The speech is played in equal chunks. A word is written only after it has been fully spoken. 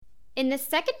In the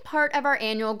second part of our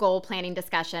annual goal planning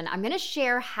discussion, I'm going to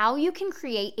share how you can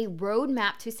create a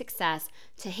roadmap to success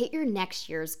to hit your next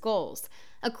year's goals.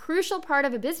 A crucial part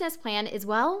of a business plan is,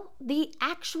 well, the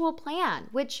actual plan,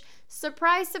 which,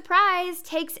 surprise, surprise,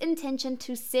 takes intention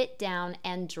to sit down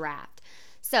and draft.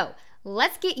 So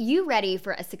let's get you ready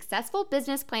for a successful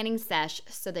business planning sesh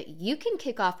so that you can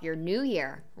kick off your new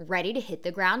year ready to hit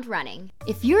the ground running.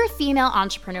 If you're a female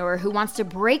entrepreneur who wants to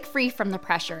break free from the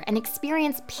pressure and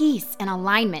experience peace and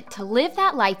alignment to live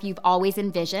that life you've always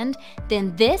envisioned,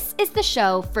 then this is the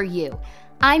show for you.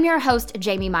 I'm your host,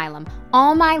 Jamie Milam.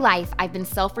 All my life, I've been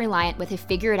self-reliant with a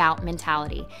figure-it-out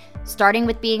mentality, starting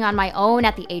with being on my own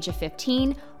at the age of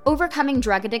 15, overcoming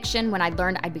drug addiction when I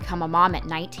learned I'd become a mom at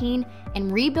 19,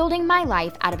 and rebuilding my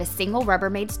life out of a single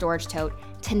Rubbermaid storage tote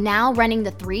to now running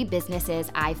the 3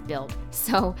 businesses I've built.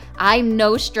 So I'm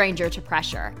no stranger to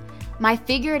pressure. My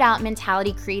figure-it-out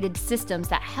mentality created systems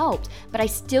that helped, but I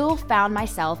still found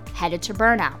myself headed to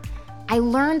burnout. I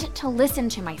learned to listen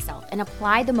to myself and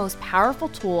apply the most powerful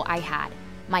tool I had,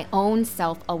 my own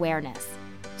self-awareness.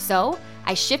 So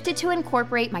I shifted to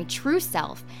incorporate my true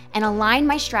self and align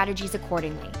my strategies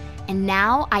accordingly. And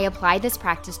now I apply this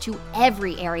practice to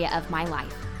every area of my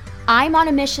life. I'm on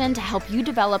a mission to help you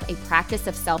develop a practice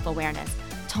of self-awareness,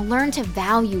 to learn to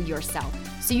value yourself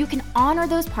so you can honor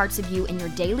those parts of you in your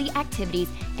daily activities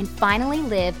and finally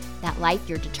live that life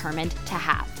you're determined to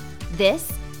have.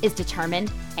 This is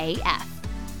Determined AF.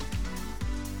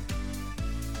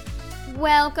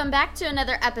 Welcome back to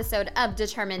another episode of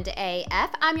Determined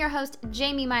AF. I'm your host,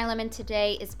 Jamie Milam, and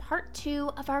today is part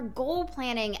 2 of our goal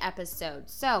planning episode.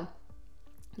 So,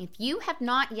 if you have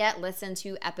not yet listened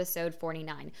to episode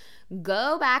 49,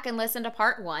 go back and listen to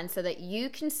part 1 so that you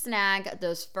can snag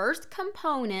those first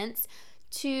components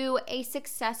to a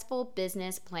successful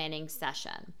business planning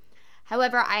session.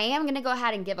 However, I am going to go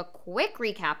ahead and give a quick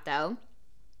recap though.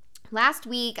 Last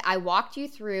week, I walked you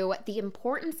through the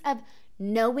importance of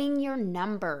knowing your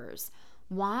numbers,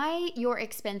 why your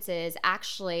expenses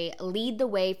actually lead the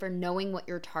way for knowing what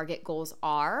your target goals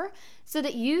are so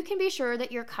that you can be sure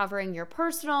that you're covering your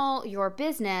personal, your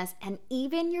business, and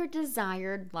even your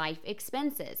desired life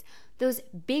expenses, those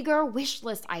bigger wish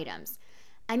list items.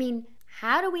 I mean,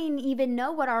 how do we even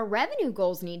know what our revenue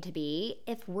goals need to be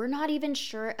if we're not even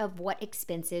sure of what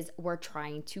expenses we're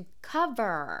trying to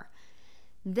cover?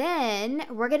 Then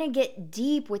we're going to get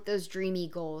deep with those dreamy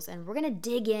goals and we're going to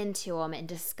dig into them and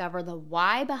discover the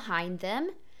why behind them.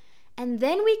 And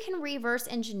then we can reverse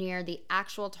engineer the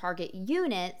actual target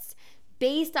units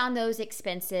based on those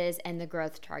expenses and the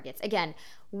growth targets. Again,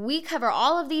 we cover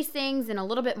all of these things in a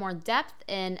little bit more depth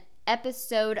in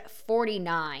episode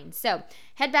 49. So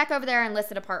head back over there and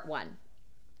listen to part 1.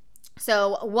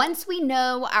 So once we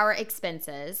know our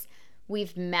expenses,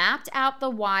 we've mapped out the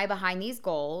why behind these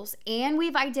goals, and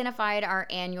we've identified our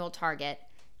annual target.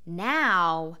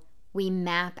 Now we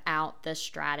map out the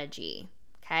strategy,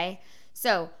 okay?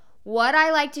 So what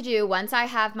I like to do once I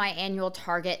have my annual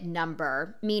target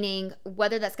number, meaning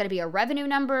whether that's going to be a revenue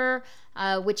number,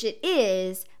 which it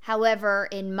is, however,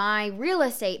 in my real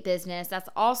estate business, that's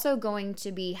also going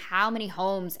to be how many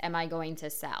homes am I going to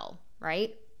sell,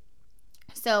 right?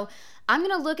 So I'm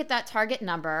going to look at that target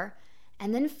number.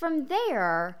 And then from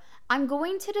there, I'm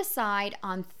going to decide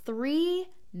on 3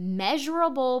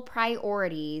 measurable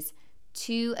priorities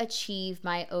to achieve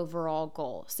my overall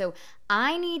goal. So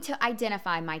I need to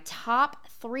identify my top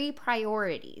 3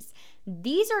 priorities.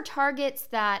 These are targets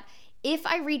that if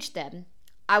I reach them,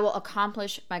 I will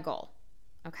accomplish my goal,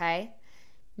 okay?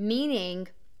 Meaning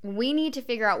we need to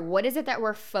figure out what is it that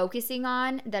we're focusing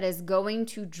on that is going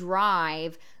to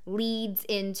drive leads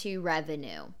into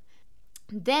revenue.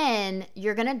 Then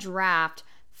you're going to draft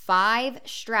 5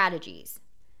 strategies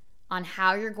on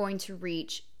how you're going to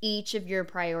reach each of your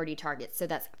priority targets. So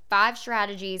that's 5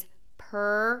 strategies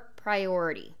per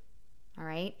priority. All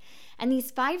right. And these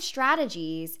 5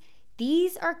 strategies,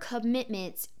 these are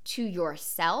commitments to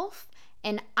yourself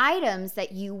and items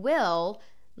that you will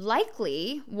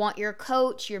likely want your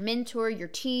coach, your mentor, your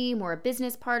team, or a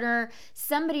business partner,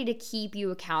 somebody to keep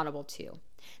you accountable to.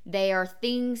 They are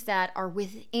things that are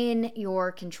within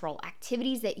your control,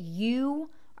 activities that you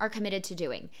are committed to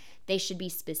doing. They should be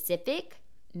specific,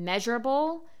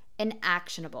 measurable, and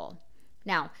actionable.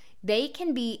 Now, they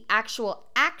can be actual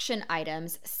action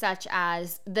items such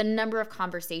as the number of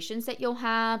conversations that you'll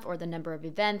have or the number of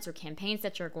events or campaigns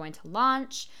that you're going to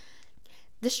launch.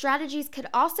 The strategies could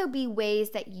also be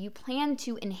ways that you plan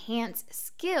to enhance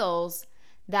skills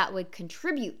that would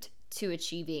contribute to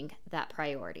achieving that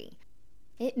priority.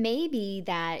 It may be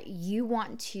that you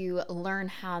want to learn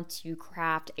how to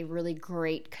craft a really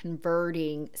great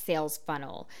converting sales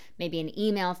funnel, maybe an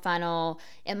email funnel.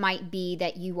 It might be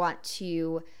that you want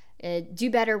to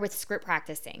do better with script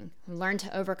practicing, learn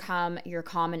to overcome your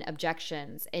common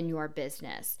objections in your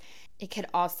business. It could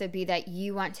also be that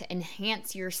you want to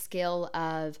enhance your skill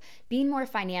of being more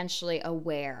financially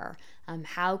aware.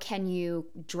 How can you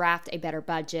draft a better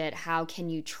budget? How can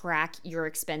you track your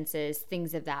expenses?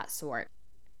 Things of that sort.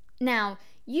 Now,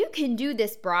 you can do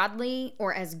this broadly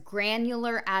or as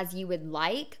granular as you would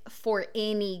like for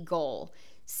any goal.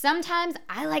 Sometimes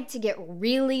I like to get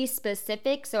really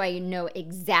specific so I know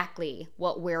exactly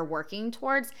what we're working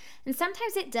towards. And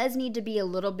sometimes it does need to be a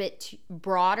little bit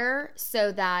broader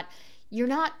so that you're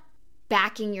not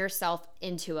backing yourself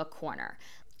into a corner.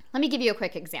 Let me give you a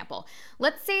quick example.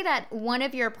 Let's say that one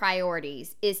of your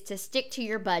priorities is to stick to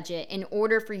your budget in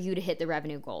order for you to hit the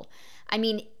revenue goal. I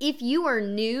mean, if you are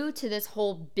new to this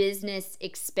whole business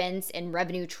expense and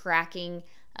revenue tracking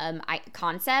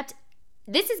concept,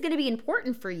 this is going to be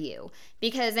important for you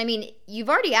because, you've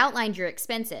already outlined your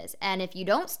expenses. And if you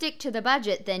don't stick to the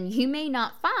budget, then you may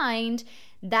not find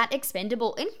that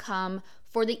expendable income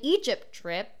for the Egypt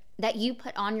trip that you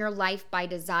put on your Life by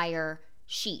Desire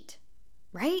sheet,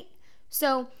 right?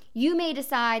 So you may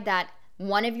decide that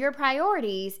one of your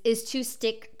priorities is to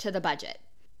stick to the budget.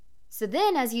 So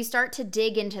then as you start to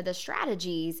dig into the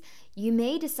strategies, you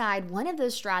may decide one of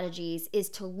those strategies is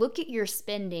to look at your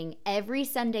spending every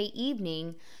Sunday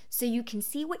evening so you can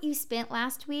see what you spent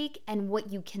last week and what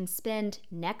you can spend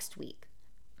next week.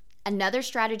 Another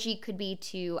strategy could be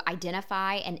to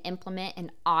identify and implement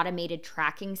an automated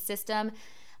tracking system,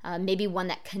 maybe one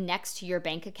that connects to your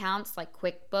bank accounts like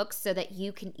QuickBooks so that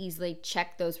you can easily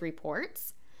check those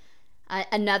reports.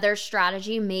 Another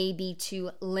strategy may be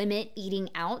to limit eating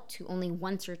out to only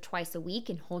once or twice a week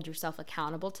and hold yourself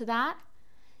accountable to that.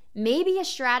 Maybe a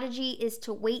strategy is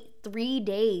to wait 3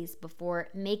 days before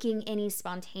making any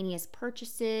spontaneous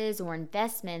purchases or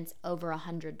investments over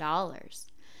 $100,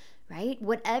 right?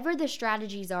 Whatever the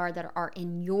strategies are that are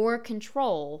in your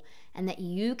control and that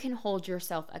you can hold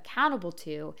yourself accountable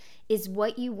to is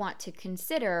what you want to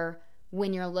consider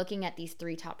when you're looking at these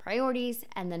 3 top priorities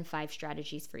and then 5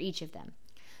 strategies for each of them.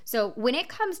 So when it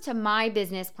comes to my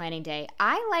business planning day,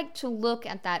 I like to look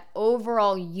at that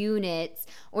overall units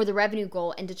or the revenue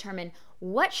goal and determine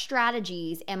what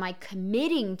strategies am I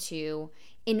committing to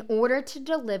in order to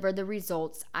deliver the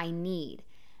results I need.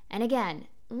 And again,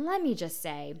 let me just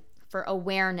say, for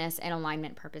awareness and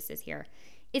alignment purposes here,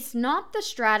 it's not the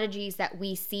strategies that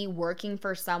we see working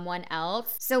for someone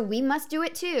else, so we must do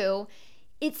it too.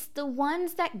 It's the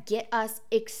ones that get us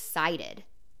excited,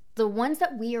 the ones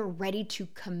that we are ready to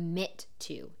commit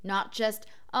to, not just,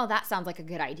 oh, that sounds like a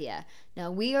good idea. No,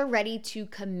 we are ready to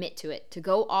commit to it, to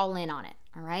go all in on it,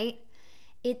 all right?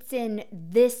 It's in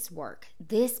this work,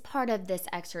 this part of this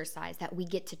exercise that we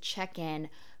get to check in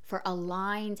for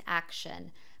aligned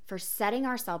action, for setting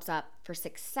ourselves up for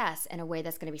success in a way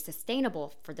that's going to be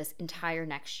sustainable for this entire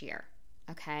next year,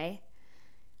 okay?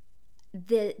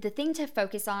 The thing to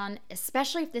focus on,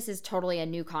 especially if this is totally a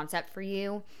new concept for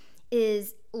you,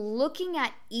 is looking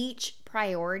at each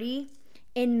priority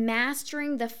and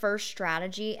mastering the first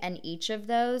strategy in each of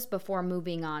those before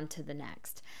moving on to the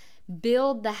next.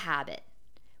 Build the habit.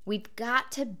 We've got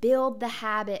to build the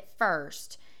habit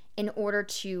first in order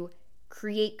to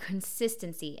create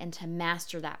consistency and to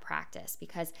master that practice,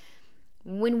 because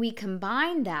when we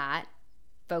combine that,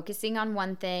 focusing on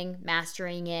one thing,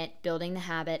 mastering it, building the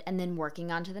habit, and then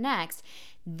working on to the next,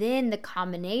 then the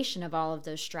combination of all of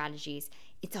those strategies,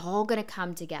 it's all going to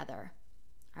come together.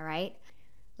 All right?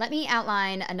 Let me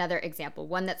outline another example,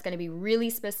 one that's going to be really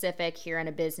specific here in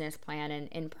a business plan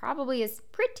and probably is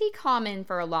pretty common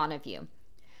for a lot of you.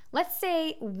 Let's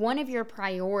say one of your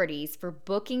priorities for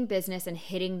booking business and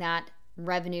hitting that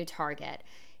revenue target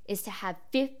is to have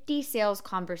 50 sales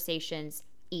conversations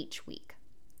each week.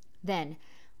 Then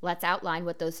let's outline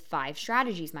what those 5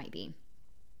 strategies might be.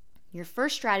 Your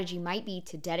first strategy might be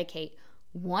to dedicate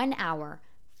 1 hour,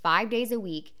 5 days a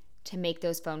week to make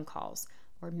those phone calls.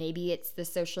 Or maybe it's the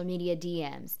social media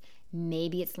DMs.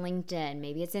 Maybe it's LinkedIn.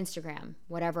 Maybe it's Instagram,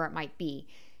 whatever it might be.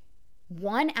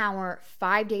 1 hour,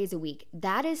 5 days a week.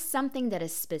 That is something that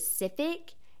is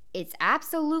specific. It's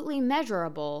absolutely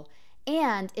measurable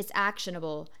and it's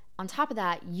actionable. On top of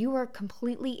that, you are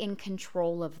completely in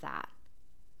control of that.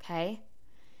 Okay?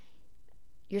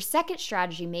 Your second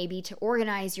strategy may be to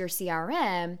organize your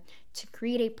CRM to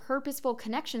create a purposeful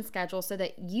connection schedule so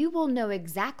that you will know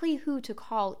exactly who to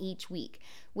call each week,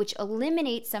 which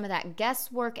eliminates some of that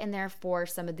guesswork and therefore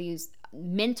some of these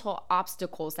mental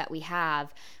obstacles that we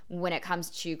have when it comes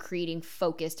to creating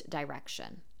focused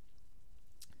direction.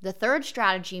 The third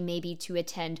strategy may be to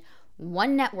attend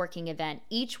one networking event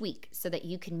each week so that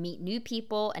you can meet new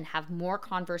people and have more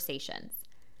conversations.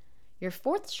 Your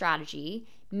fourth strategy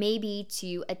may be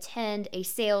to attend a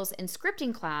sales and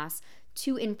scripting class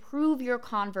to improve your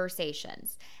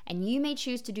conversations. And you may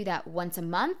choose to do that once a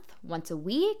month, once a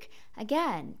week.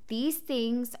 Again, these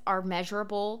things are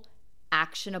measurable,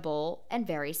 actionable, and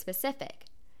very specific.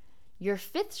 Your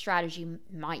fifth strategy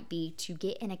might be to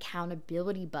get an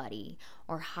accountability buddy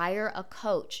or hire a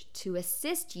coach to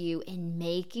assist you in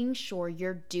making sure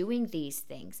you're doing these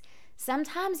things.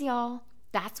 Sometimes, y'all,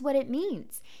 that's what it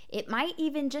means. It might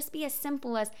even just be as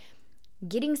simple as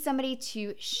getting somebody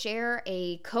to share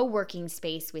a co-working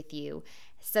space with you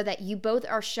so that you both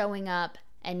are showing up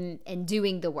and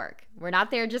doing the work. We're not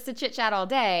there just to chit chat all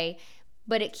day,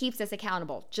 but it keeps us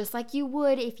accountable, just like you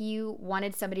would if you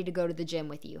wanted somebody to go to the gym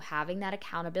with you. Having that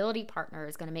accountability partner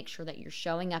is going to make sure that you're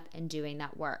showing up and doing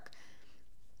that work.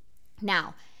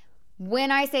 Now,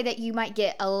 when I say that you might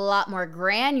get a lot more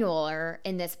granular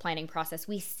in this planning process,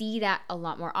 we see that a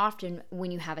lot more often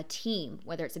when you have a team,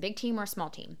 whether it's a big team or a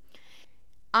small team.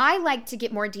 I like to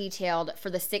get more detailed for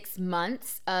the 6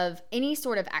 months of any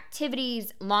sort of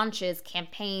activities, launches,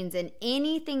 campaigns, and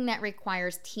anything that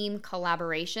requires team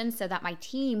collaboration so that my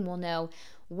team will know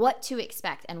what to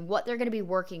expect and what they're going to be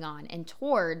working on and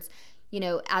towards,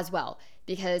 as well.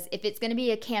 Because if it's going to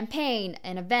be a campaign,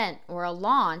 an event, or a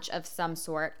launch of some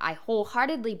sort, I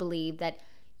wholeheartedly believe that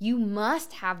you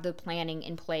must have the planning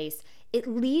in place at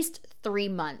least 3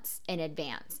 months in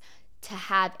advance to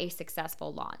have a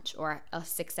successful launch or a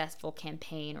successful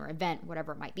campaign or event,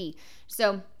 whatever it might be.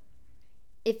 So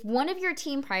if one of your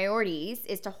team priorities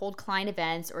is to hold client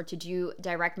events or to do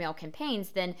direct mail campaigns,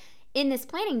 then in this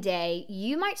planning day,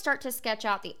 you might start to sketch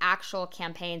out the actual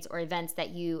campaigns or events that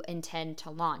you intend to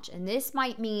launch. And this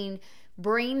might mean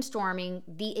brainstorming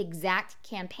the exact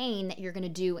campaign that you're going to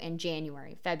do in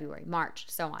January, February, March,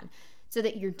 so on, so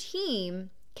that your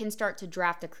team can start to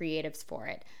draft the creatives for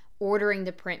it, ordering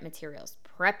the print materials,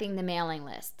 prepping the mailing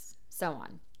lists, so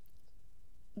on.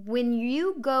 When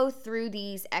you go through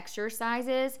these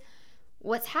exercises,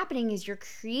 what's happening is you're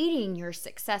creating your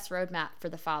success roadmap for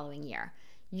the following year.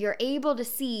 You're able to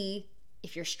see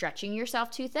if you're stretching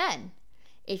yourself too thin,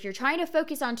 if you're trying to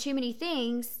focus on too many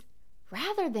things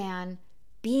rather than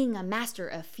being a master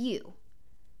of few.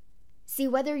 See,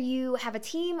 whether you have a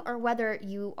team or whether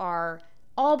you are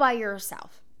all by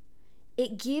yourself,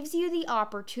 it gives you the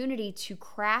opportunity to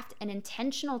craft an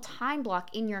intentional time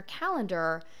block in your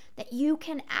calendar that you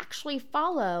can actually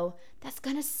follow that's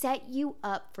going to set you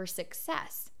up for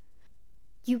success.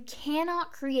 You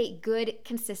cannot create good,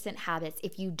 consistent habits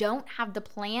if you don't have the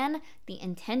plan, the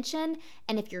intention,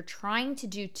 and if you're trying to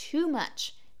do too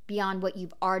much beyond what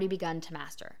you've already begun to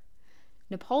master.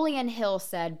 Napoleon Hill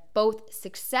said, both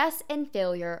success and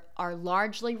failure are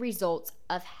largely results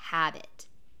of habit.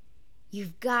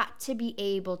 You've got to be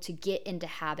able to get into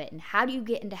habit. And how do you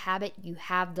get into habit? You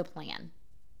have the plan,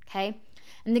 okay?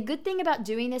 And the good thing about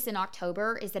doing this in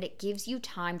October is that it gives you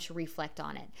time to reflect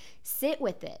on it. Sit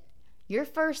with it. Your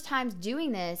first times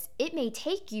doing this, it may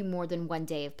take you more than one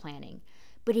day of planning.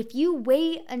 But if you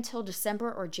wait until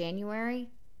December or January,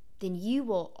 then you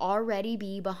will already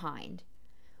be behind.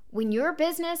 When your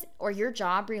business or your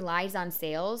job relies on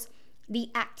sales,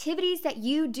 the activities that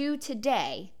you do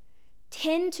today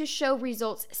tend to show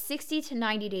results 60 to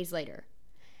 90 days later.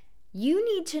 You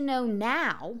need to know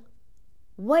now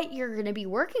what you're going to be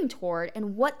working toward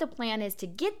and what the plan is to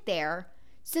get there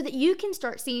so that you can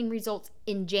start seeing results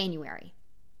in January.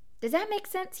 Does that make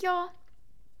sense, y'all?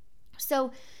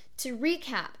 So to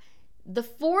recap, the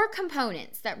 4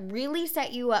 components that really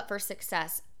set you up for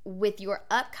success with your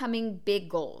upcoming big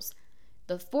goals,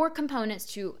 the 4 components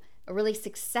to a really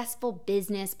successful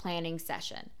business planning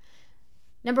session.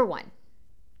 Number 1,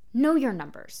 know your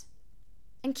numbers.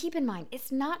 And keep in mind,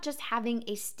 it's not just having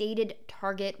a stated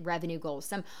target revenue goal,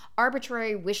 some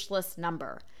arbitrary wish list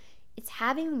number. It's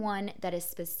having one that is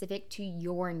specific to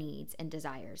your needs and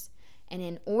desires. And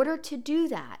in order to do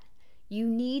that, you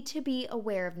need to be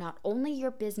aware of not only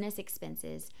your business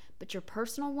expenses, but your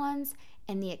personal ones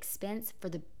and the expense for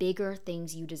the bigger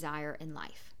things you desire in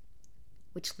life.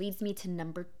 Which leads me to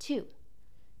number 2,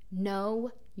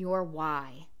 know your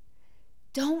why.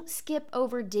 Don't skip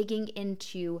over digging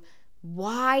into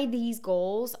why these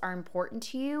goals are important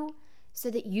to you so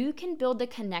that you can build the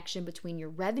connection between your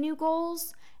revenue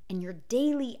goals and your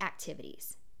daily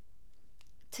activities.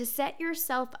 to set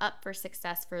yourself up for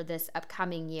success for this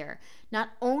upcoming year, not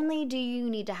only do you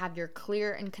need to have your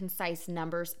clear and concise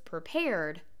numbers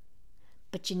prepared,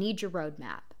 but you need your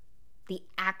roadmap, the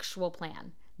actual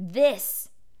plan. This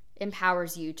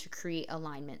empowers you to create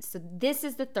alignment. So this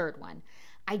is the third one.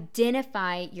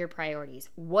 Identify your priorities.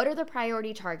 What are the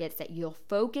priority targets that you'll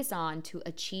focus on to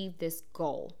achieve this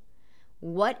goal?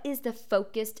 What is the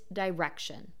focused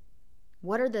direction?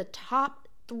 What are the top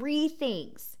 3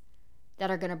 things that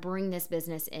are going to bring this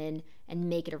business in and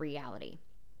make it a reality?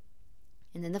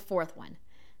 And then the fourth one,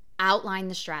 outline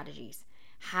the strategies.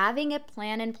 Having a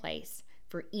plan in place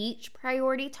for each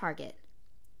priority target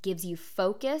gives you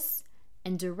focus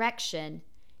and direction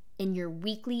in your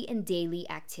weekly and daily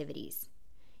activities.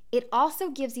 It also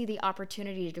gives you the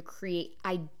opportunity to create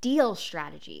ideal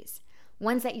strategies,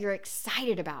 ones that you're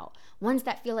excited about, ones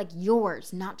that feel like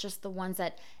yours, not just the ones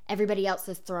that everybody else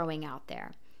is throwing out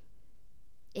there.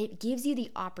 It gives you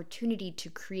the opportunity to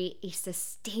create a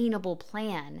sustainable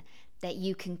plan that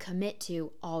you can commit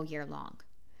to all year long.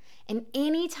 And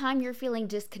anytime you're feeling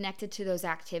disconnected to those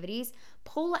activities,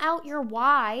 pull out your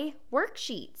why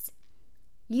worksheets.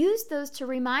 Use those to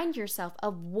remind yourself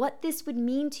of what this would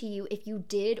mean to you if you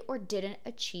did or didn't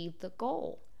achieve the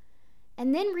goal.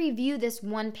 And then review this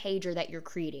one pager that you're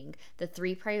creating, the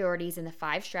 3 priorities and the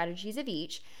 5 strategies of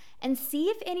each, and see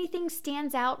if anything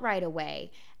stands out right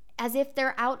away, as if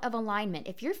they're out of alignment.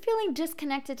 If you're feeling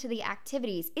disconnected to the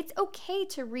activities, it's okay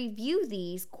to review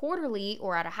these quarterly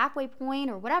or at a halfway point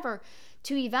or whatever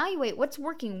to evaluate what's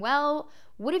working well,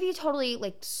 what have you totally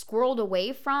squirreled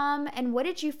away from, and what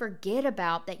did you forget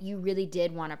about that you really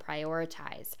did want to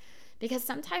prioritize? Because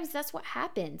sometimes that's what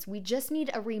happens. We just need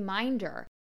a reminder.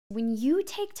 When you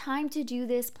take time to do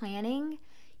this planning,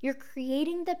 you're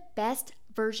creating the best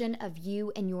version of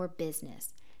you and your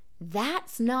business.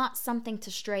 That's not something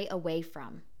to stray away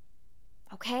from,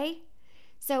 okay?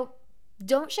 So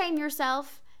don't shame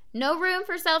yourself. No room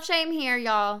for self-shame here,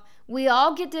 y'all. We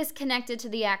all get disconnected to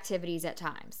the activities at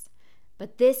times.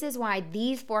 But this is why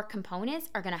these 4 components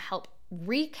are going to help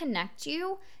reconnect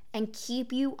you and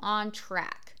keep you on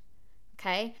track,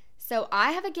 okay? So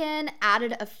I have again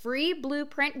added a free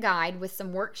blueprint guide with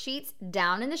some worksheets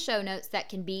down in the show notes that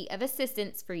can be of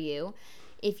assistance for you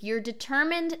if you're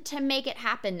determined to make it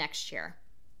happen next year.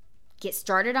 Get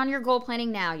started on your goal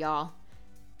planning now, y'all.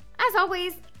 As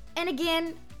always, and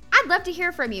again, I'd love to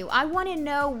hear from you. I want to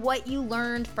know what you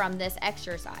learned from this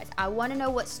exercise. I want to know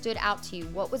what stood out to you.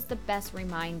 What was the best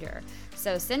reminder?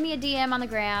 So send me a DM on the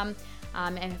gram.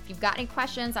 And if you've got any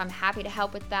questions, I'm happy to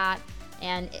help with that.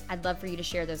 And I'd love for you to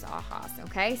share those ahas,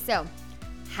 okay? So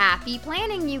happy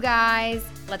planning, you guys.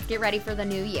 Let's get ready for the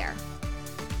new year.